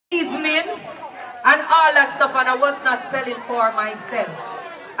all that stuff, and I was not selling for myself.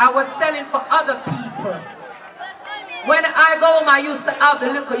 I was selling for other people. When I go home, I used to have the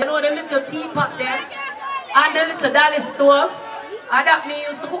little, you know, the little teapot there, and the little dolly stove. And that me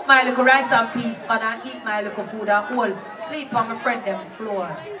used to cook my little rice and peas pan and eat my little food and all sleep on my friend them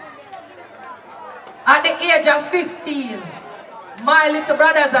floor. At the age of 15, my little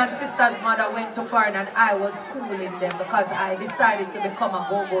brothers and sisters' mother went to foreign and I was schooling them because I decided to become a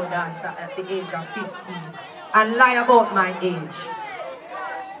go-go dancer at the age of 15 and lie about my age.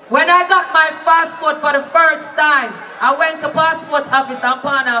 When I got my passport for the first time, I went to passport office and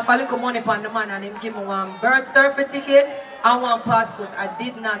pawned off a little money upon the man and he gave me one birth certificate and one passport. I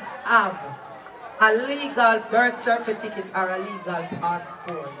did not have a legal birth certificate or a legal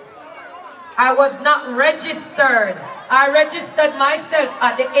passport. I was not registered. I registered myself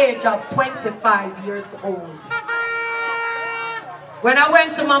at the age of 25 years old. When I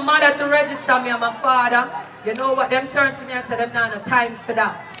went to my mother to register me and my father, you know what, them turned to me and said, them not no time for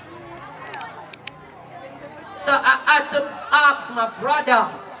that. So I had to ask my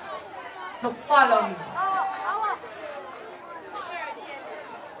brother to follow me.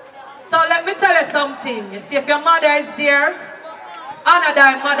 So let me tell you something. You see, if your mother is there, honor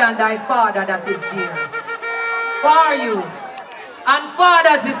thy mother and thy father that is there for you. And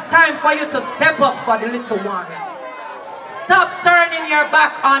fathers, it's time for you to step up for the little ones. Stop turning your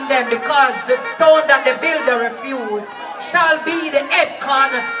back on them, because the stone that the builder refused shall be the head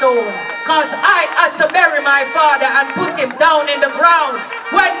cornerstone. Because I had to bury my father and put him down in the ground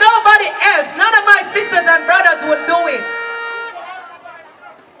when nobody else, none of my sisters and brothers would do it.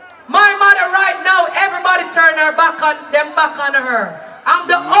 My mother right now, everybody turn her back on them, back on her. I'm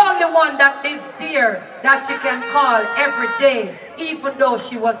the only one that is there that you can call every day, even though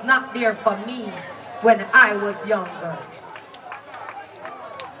she was not there for me when I was younger.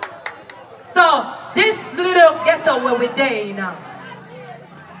 So this little ghetto where we're there now,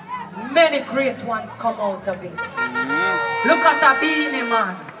 many great ones come out of it. Look at a Beanie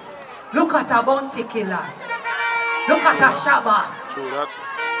Man. Look at a Bounty Killer. Look at a Shabba.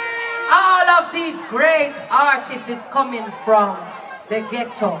 All of these great artists is coming from the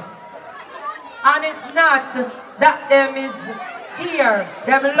ghetto. And it's not that them is here.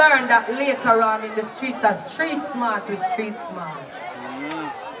 Them learn that later on in the streets as street smart with street smart.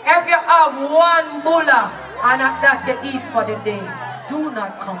 If you have one bulla and that you eat for the day, do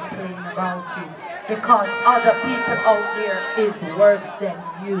not complain about it, because other people out there is worse than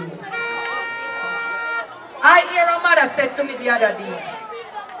you. I hear a mother said to me the other day,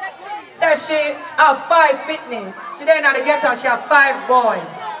 said she have 5 pitney. She didn't have to get her, she have 5 boys.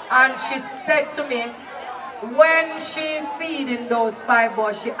 And she said to me, when she feeding those 5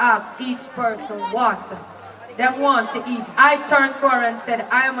 boys, she asked each person what they want to eat. I turned to her and said,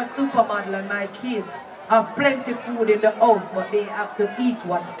 I am a supermodel and my kids have plenty food in the house, but they have to eat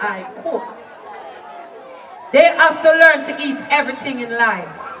what I cook. They have to learn to eat everything in life.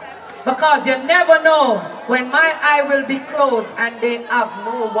 Because you never know when my eye will be closed and they have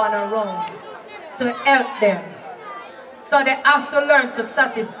no one around to help them. So they have to learn to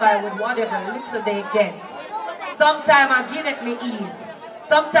satisfy with whatever little they get. Sometimes I give it me eat.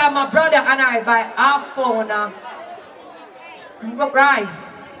 Sometimes my brother and I buy half pound of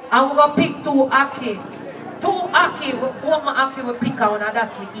rice and we're going to pick 2 ackee. 2 ackee, one ackee we pick out and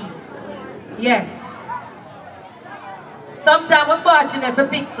that we eat. Yes. Sometimes we're fortunate to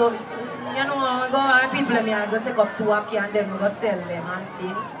pick, so you know, we go and people in me are going to take up 2 ackee and then we go sell them and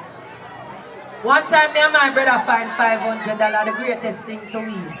things. One time me and my brother find $500, the greatest thing to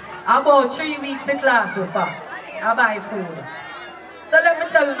me. About 3 weeks in class with her. I buy food. So let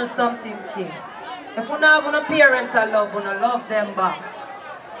me tell you something, kids. If you don't have no parents I love, you love them back.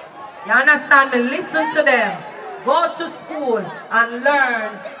 You understand me? Listen to them. Go to school and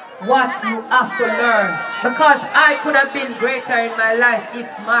learn what you have to learn. Because I could have been greater in my life if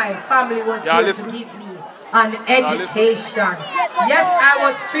my family was here to give me an education. Yes, I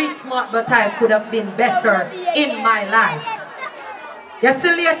was street smart, but I could have been better in my life. You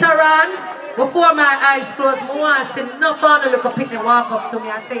see, later on, before my eyes closed, I want to see no fun look up and walk up to me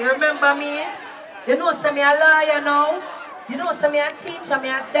and say, you remember me? You know some me a lawyer now? You know some me a teacher, me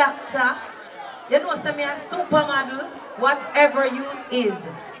a doctor? You know some me a supermodel? Whatever you is,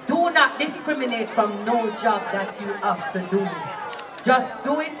 do not discriminate from no job that you have to do. Just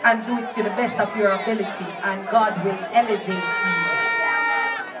do it and do it to the best of your ability and God will elevate you.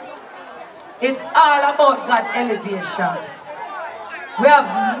 It's all about God elevation. We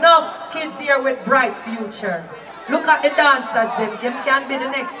have enough kids here with bright futures. Look at the dancers, them can be the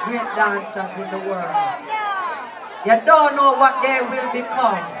next great dancers in the world. You don't know what they will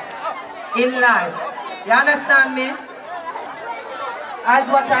become in life. You understand me? As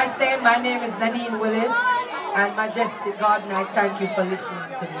what I say, my name is Nadine Willis, and Majestic Garden, I thank you for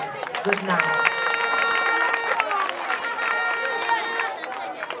listening to me. Good night.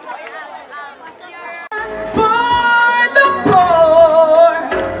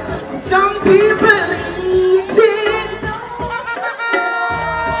 Some people eating.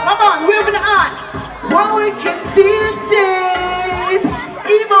 Come on, moving on. Well, we can feel safe.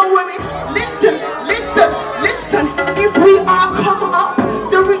 Even when we listen. If we all come up,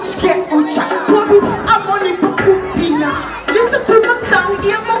 the rich get richer. Poor people have money for cook dinner. Listen to my song,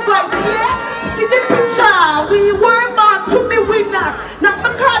 hear my voice, yeah? See the picture. We were born to be winners. Not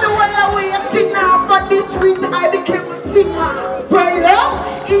because the way we are sinner. For this reason, I became a singer. Spread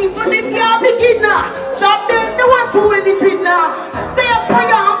love. Even if you're a beginner, job there, the one who will live in now. Say a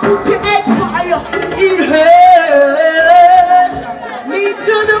prayer and put your head fire. It hurts me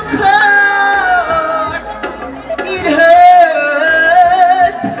to the core. It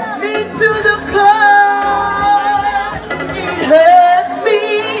hurts me to the core. It hurts me.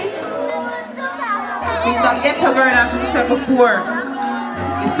 Means I'll get a girl as we said before.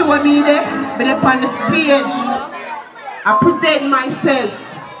 You see what I mean there? But up on the stage, I present myself.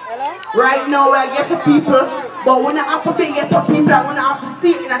 Right now, I get to people, but when I have to be get to people, I want to have to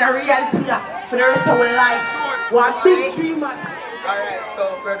see it in the reality for the rest of our life. One big dream. Alright,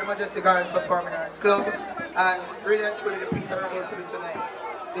 so we're the Majestic Garden Performing Arts Club, and really and truly the piece that we're going to do tonight,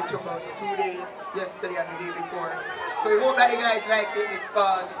 it took us 2 days, yesterday and the day before. So we hope that you guys like it. It's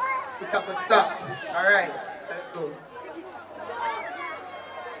called It's Up to Stop. Alright, let's go.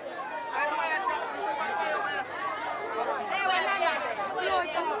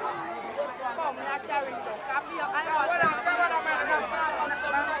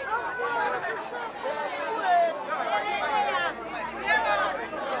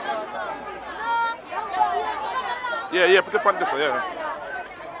 Yeah, put it on this one, yeah.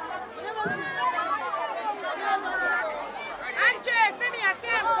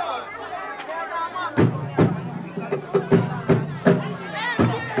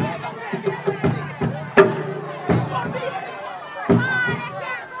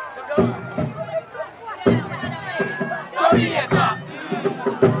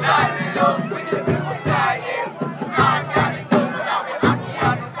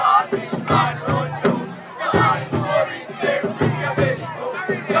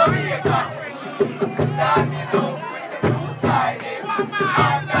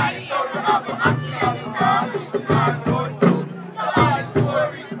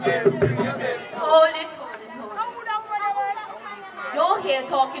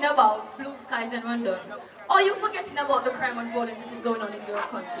 Talking about blue skies and London. Are you forgetting about the crime and violence that is going on in your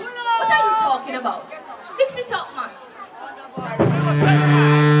country? What are you talking about? Fix it up, man.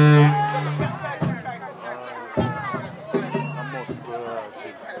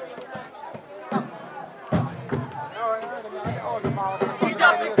 It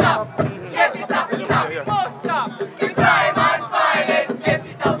have to stop. Yes, it have to stop. Must stop. The crime and violence. Yes,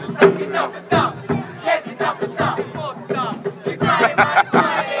 it have to stop. It have to stop. Yes, it have to stop. Must stop. The crime and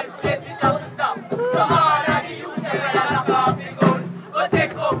violence. Yes, it have to stop. So all of the youth say, well, I lock off the gun. But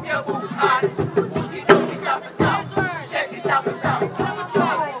take up your book and put it down. It have to stop. Yes, it have to stop. The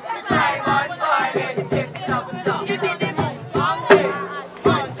crime and violence. Yes, it have to stop. Give me the book. One day.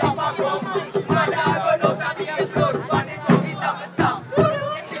 Man chop a rum. Man I run out of the blood. Man it come. It have to stop.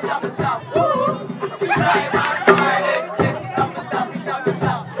 It have to stop. The crime and violence. Yes, it have to stop. It have to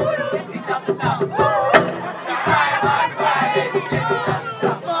stop. Yes, it have to stop. The crime and violence. Yes, it have to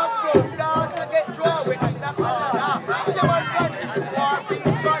stop. Must go down to get drawn with the corner. Someone got to shoot or beat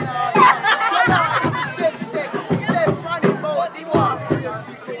runner. You're not even take step running boat. The war with the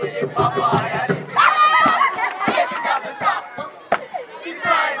people with the papaya. Yes, it have to stop. The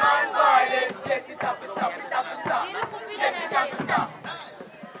crime and violence. Yes, it have to stop. It have to stop. Yes, it have to stop.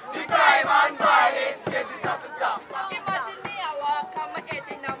 The crime and violence. Yes, it have to stop. Imagine me, I walk on my head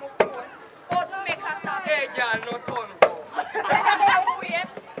in my phone. How to make her stop? Hey, girl, no turn.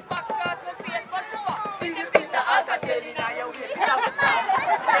 Waist, box cross my face, but for what? In the pizza, Alcatel in your waist. It have to stop.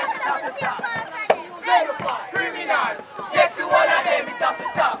 Yes, it have to stop. Pedophile, criminal. Yes, the whole of them, it have to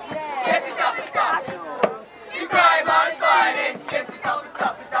stop. Yes, it have to stop. The crime and violence. Yes, it have to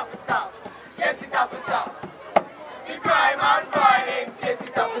stop. It have to stop. Yes, it have to stop. The crime and violence. Yes,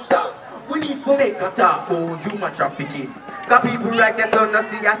 it have to stop. We need to make a talk about human trafficking. Cause people right there so no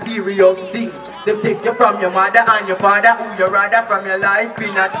see a serious thing. Them take you from your mother and your father, who you rather from your life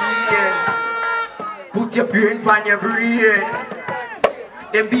in a train. Put your fear in your brain.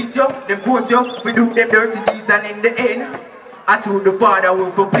 Them beat you, them force you, we do them dirty deeds and in the end, I told the father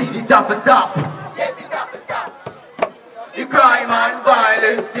will forbid it have to stop. Yes, it have crime and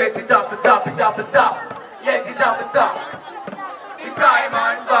violence, yes, it have to stop, it have to stop. Yes, it have to stop. The crime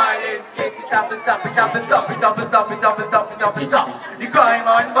and violence, yes, it have to stop, it have to stop, it have to stop, it have to stop, it have to stop. The crime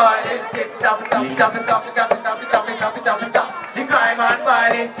and violence, yes, it have to stop, it have to stop, it have to stop, it have to stop, it have to stop. The crime and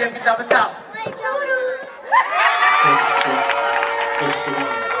violence, yes, it have to stop.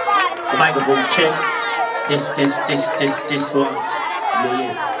 The microphone check. This one.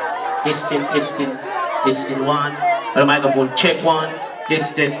 Yeah. This thing one. The microphone check one.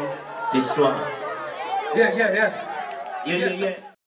 This one. Yeah. Yeah.